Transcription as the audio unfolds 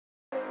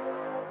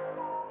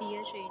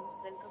dear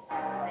friends, welcome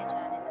back to my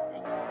channel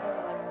and now you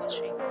are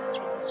watching a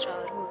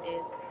 3-star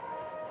hotel.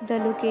 The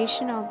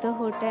location of the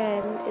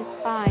hotel is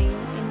fine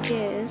and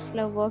guests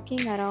love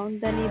walking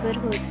around the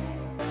neighborhood.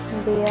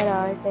 There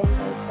are 10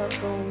 types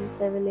of rooms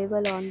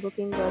available on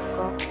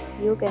booking.com.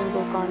 You can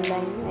book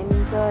online and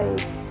enjoy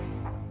it.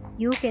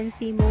 You can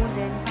see more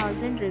than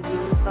 1000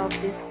 reviews of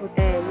this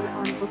hotel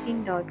on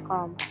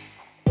booking.com.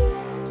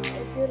 Its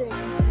accurate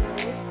review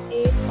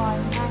is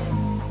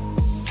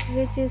 8.9,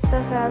 which is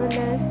the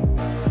fabulous.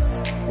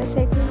 The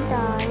check-in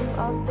time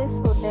of this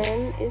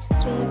hotel is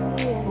 3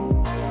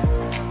 p.m.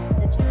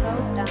 The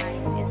checkout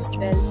time is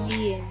 12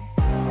 p.m.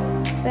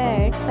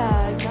 Pets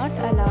are not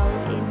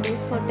allowed in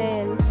this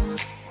hotel.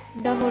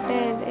 The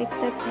hotel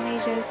accepts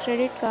major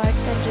credit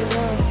cards and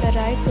reserves the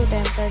right to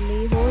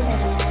temporarily hold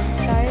an amount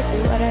prior to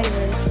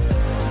arrival.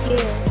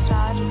 Guests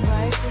are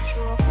required to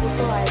show a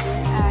photo ID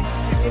and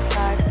credit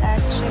card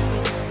at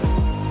check-in.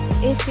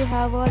 If you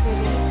have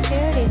already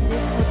stayed in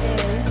this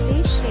hotel,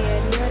 please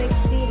share your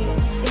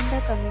experience in the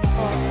comment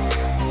box.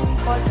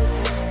 For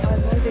booking or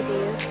more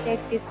details, check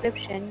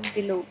description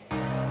below.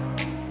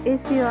 If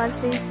you are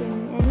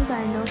facing any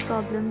kind of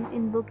problem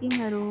in booking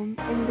a room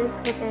in this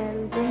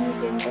hotel, then you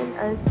can tell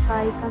us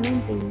by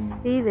commenting.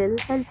 We will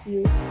help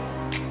you.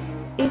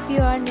 If you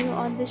are new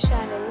on this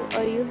channel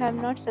or you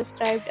have not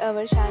subscribed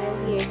our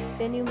channel yet,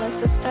 then you must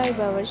subscribe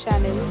our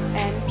channel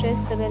and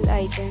press the bell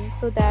icon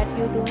so that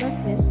you do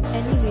not miss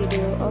any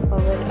video of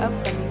our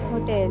upcoming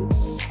hotel.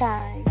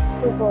 Thanks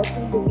for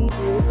watching the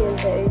video till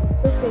the end.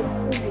 So friends,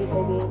 will meet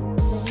again in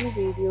a new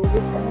video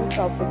with a new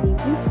property.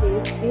 Be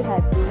safe, be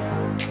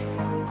happy.